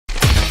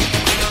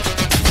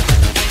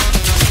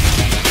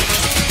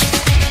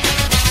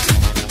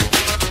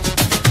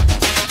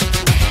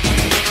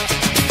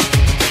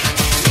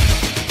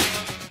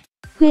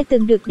Khuê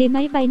từng được đi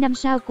máy bay 5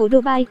 sao của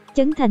Dubai,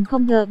 Trấn Thành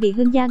không ngờ bị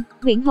Hương Giang,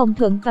 Nguyễn Hồng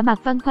Thuận và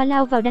Mạc Văn Khoa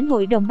lao vào đánh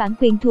hội đồng bản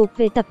quyền thuộc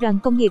về Tập đoàn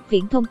Công nghiệp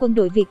Viễn thông Quân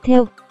đội Việt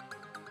theo.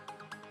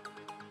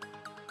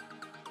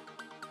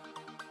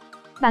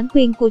 Bản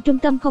quyền của Trung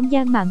tâm Không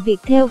gian mạng Việt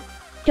theo.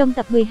 Trong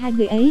tập 12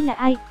 người ấy là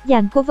ai?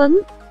 Dàn cố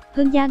vấn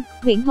Hương Giang,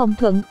 Nguyễn Hồng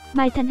Thuận,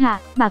 Mai Thanh Hà,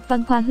 Mạc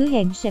Văn Khoa hứa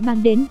hẹn sẽ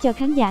mang đến cho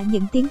khán giả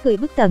những tiếng cười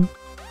bất tận.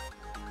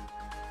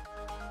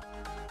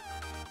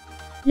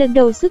 Lần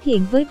đầu xuất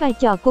hiện với vai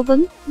trò cố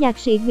vấn, nhạc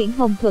sĩ Nguyễn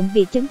Hồng Thuận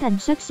bị Trấn Thành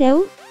sắc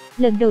xéo.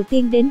 Lần đầu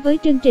tiên đến với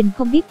chương trình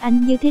không biết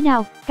anh như thế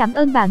nào, cảm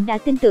ơn bạn đã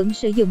tin tưởng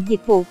sử dụng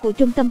dịch vụ của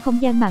Trung tâm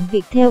Không gian mạng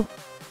Việt theo.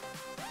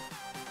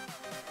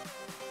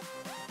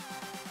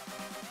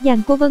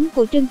 Dàn cố vấn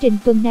của chương trình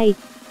tuần này.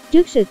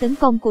 Trước sự tấn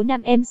công của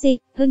nam MC,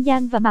 Hương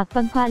Giang và Mạc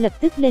Văn Khoa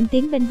lập tức lên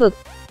tiếng bênh vực.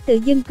 Tự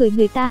dưng cười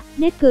người ta,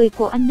 nét cười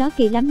của anh nó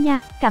kỳ lắm nha,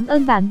 cảm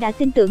ơn bạn đã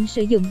tin tưởng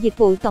sử dụng dịch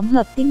vụ tổng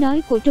hợp tiếng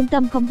nói của Trung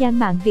tâm Không gian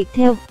mạng Việt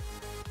theo.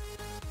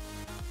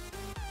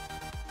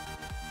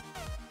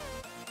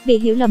 Bị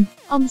hiểu lầm,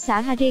 ông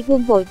xã Harry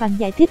Won vội vàng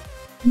giải thích.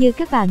 Như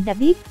các bạn đã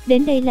biết,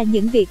 đến đây là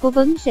những vị cố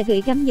vấn sẽ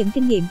gửi gắm những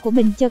kinh nghiệm của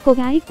mình cho cô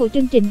gái của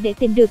chương trình để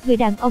tìm được người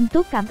đàn ông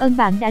tốt. Cảm ơn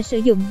bạn đã sử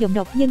dụng giọng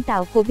đọc nhân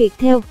tạo của Việt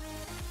theo.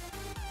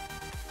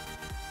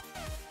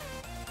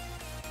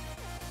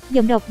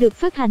 Giọng đọc được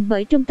phát hành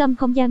bởi Trung tâm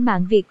Không gian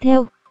mạng Việt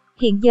theo.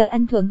 Hiện giờ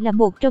anh Thuận là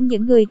một trong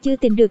những người chưa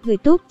tìm được người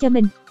tốt cho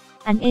mình.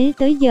 Anh ấy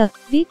tới giờ,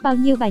 viết bao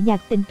nhiêu bài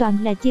nhạc tình toàn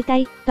là chia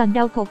tay, toàn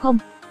đau khổ không.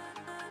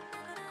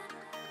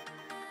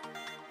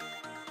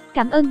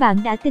 Cảm ơn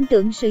bạn đã tin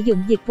tưởng sử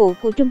dụng dịch vụ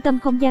của Trung tâm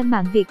Không gian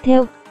mạng Việt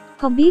theo.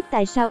 Không biết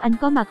tại sao anh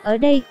có mặt ở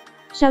đây.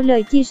 Sau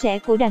lời chia sẻ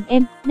của đàn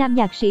em, nam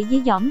nhạc sĩ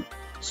dí dỏm.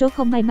 Số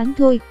không may mắn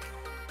thôi.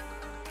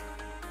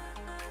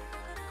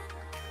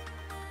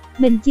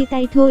 Mình chia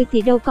tay thôi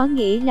thì đâu có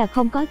nghĩa là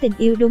không có tình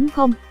yêu đúng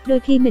không? Đôi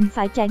khi mình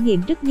phải trải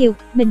nghiệm rất nhiều,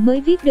 mình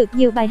mới viết được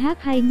nhiều bài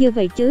hát hay như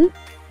vậy chứ.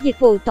 Dịch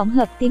vụ tổng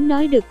hợp tiếng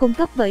nói được cung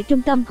cấp bởi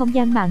Trung tâm Không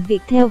gian mạng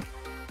Việt theo.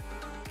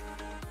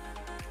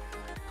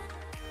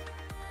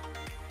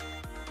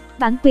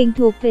 Bản quyền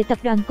thuộc về Tập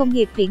đoàn Công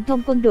nghiệp Viễn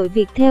thông Quân đội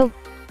Việt theo.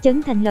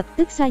 Trấn Thành lập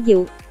tức xoa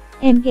dịu.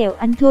 Em ghẹo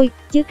anh thôi,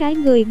 chứ cái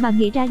người mà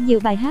nghĩ ra nhiều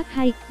bài hát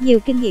hay, nhiều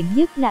kinh nghiệm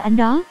nhất là anh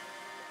đó.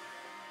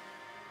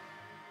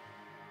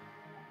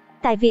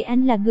 Tại vì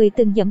anh là người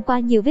từng dẫm qua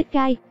nhiều vết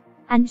gai.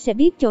 Anh sẽ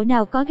biết chỗ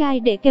nào có gai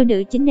để kêu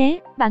nữ chính né.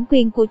 Bản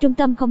quyền của Trung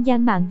tâm Không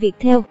gian mạng Việt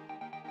theo.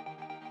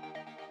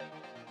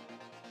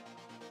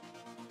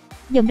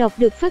 Giọng đọc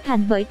được phát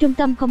hành bởi Trung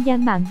tâm Không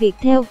gian mạng Việt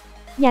theo.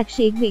 Nhạc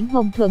sĩ Nguyễn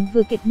Hồng Thuận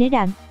vừa kịch né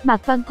đạn,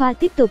 Mạc Văn Khoa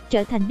tiếp tục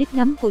trở thành đích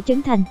ngắm của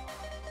Trấn Thành.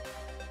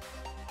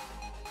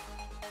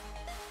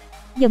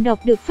 Giọng đọc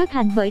được phát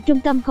hành bởi Trung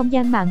tâm Không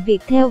gian mạng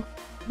Việt theo.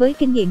 Với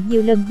kinh nghiệm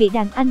nhiều lần bị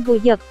đàn anh vùi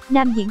dập,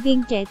 nam diễn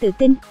viên trẻ tự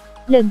tin.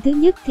 Lần thứ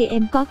nhất thì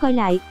em có coi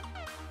lại.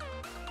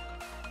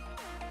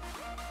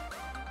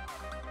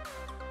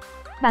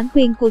 Bản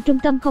quyền của Trung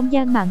tâm Không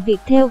gian mạng Việt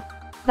theo.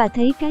 Và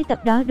thấy cái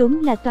tập đó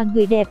đúng là toàn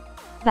người đẹp.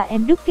 Và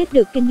em đúc kết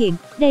được kinh nghiệm,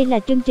 đây là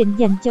chương trình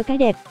dành cho cái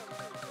đẹp.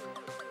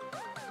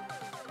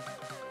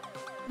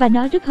 Và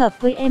nó rất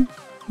hợp với em.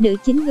 Nữ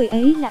chính người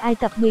ấy là ai?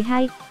 Tập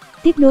 12.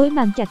 Tiếp nối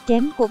màn chặt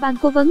chém của ban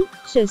cố vấn,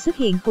 sự xuất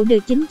hiện của nữ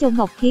chính Châu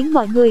Ngọc khiến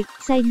mọi người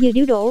say như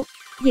điếu đổ.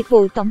 Dịch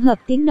vụ tổng hợp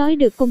tiếng nói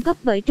được cung cấp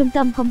bởi Trung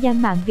tâm Không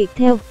gian mạng Việt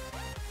theo.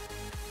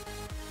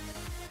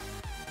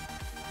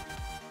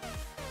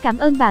 Cảm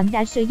ơn bạn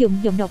đã sử dụng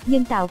giọng đọc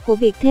nhân tạo của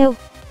Việt theo.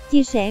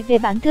 Chia sẻ về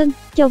bản thân,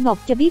 Châu Ngọc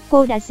cho biết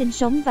cô đã sinh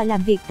sống và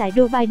làm việc tại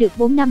Dubai được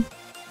 4 năm.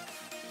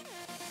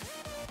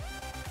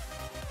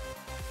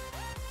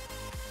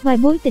 Ngoài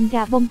mối tình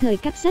gà bông thời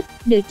cấp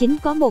sách, nữ chính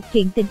có một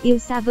chuyện tình yêu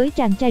xa với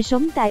chàng trai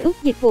sống tại Úc.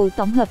 Dịch vụ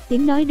tổng hợp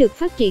tiếng nói được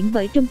phát triển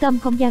bởi Trung tâm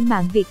Không gian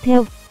mạng Việt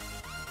theo.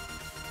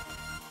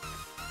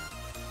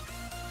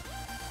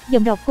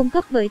 Giọng đọc cung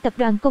cấp bởi Tập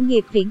đoàn Công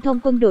nghiệp Viễn thông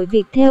Quân đội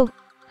Việt theo.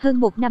 Hơn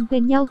 1 năm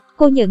quen nhau,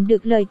 cô nhận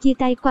được lời chia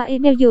tay qua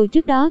email dù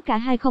trước đó cả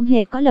hai không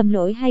hề có lầm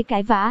lỗi hay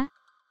cãi vã.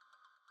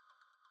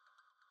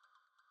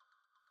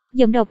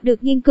 Giọng đọc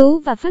được nghiên cứu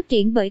và phát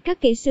triển bởi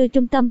các kỹ sư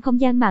Trung tâm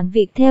Không gian mạng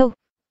Việt theo.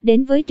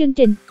 Đến với chương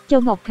trình,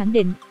 Châu Ngọc khẳng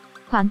định,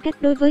 khoảng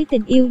cách đối với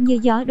tình yêu như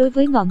gió đối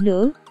với ngọn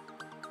lửa.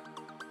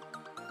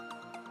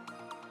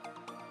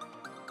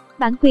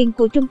 Bản quyền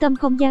của Trung tâm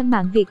Không gian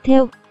mạng Việt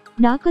theo.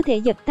 Nó có thể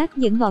dập tắt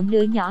những ngọn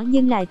lửa nhỏ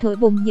nhưng lại thổi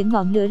bùng những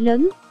ngọn lửa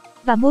lớn.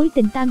 Và mối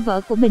tình tan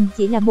vỡ của mình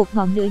chỉ là một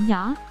ngọn lửa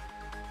nhỏ.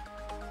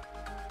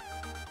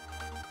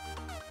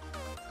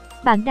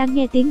 Bạn đang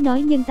nghe tiếng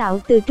nói nhân tạo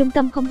từ Trung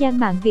tâm Không gian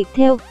mạng Việt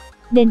theo.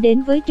 Nên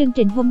đến với chương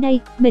trình hôm nay,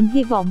 mình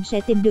hy vọng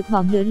sẽ tìm được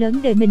ngọn lửa lớn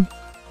đời mình.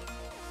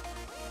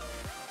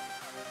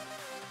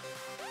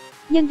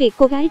 Nhân việc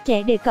cô gái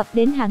trẻ đề cập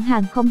đến hãng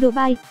hàng không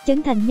Dubai,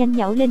 Trấn Thành nhanh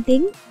nhảu lên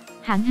tiếng.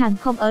 Hãng hàng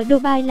không ở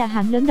Dubai là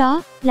hãng lớn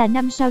đó, là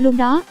 5 sao luôn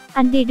đó,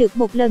 anh đi được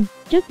một lần,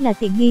 rất là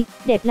tiện nghi,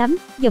 đẹp lắm.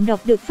 Giọng đọc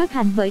được phát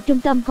hành bởi Trung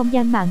tâm Không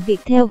gian mạng Việt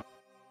theo.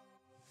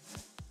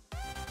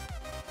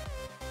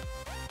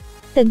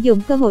 Tận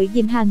dụng cơ hội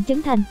dìm hàng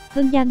Trấn Thành,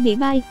 Hương Giang mỉa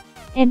mai.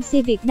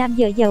 MC Việt Nam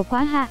giờ giàu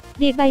quá ha,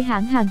 đi bay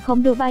hãng hàng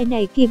không Dubai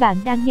này khi bạn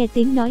đang nghe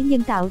tiếng nói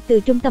nhân tạo từ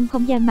Trung tâm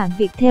Không gian mạng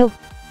Việt theo.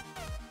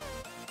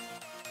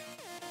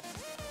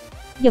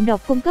 Giọng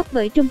đọc cung cấp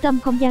bởi Trung tâm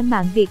Không gian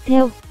mạng Việt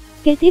theo.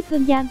 Kế tiếp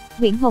Hương Giang,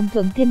 Nguyễn Hồng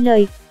Thuận thêm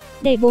lời.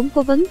 Đây 4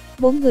 cố vấn,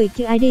 4 người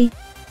chưa ai đi.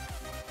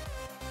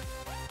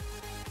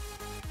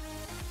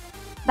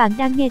 Bạn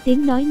đang nghe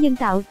tiếng nói nhân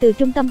tạo từ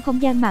Trung tâm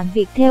Không gian mạng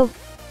Việt theo.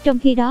 Trong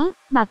khi đó,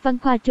 Mạc Văn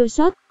Khoa trêu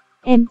sót.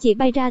 Em chỉ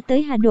bay ra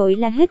tới Hà Nội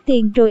là hết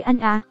tiền rồi anh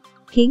ạ.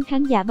 Khiến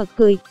khán giả bật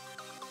cười.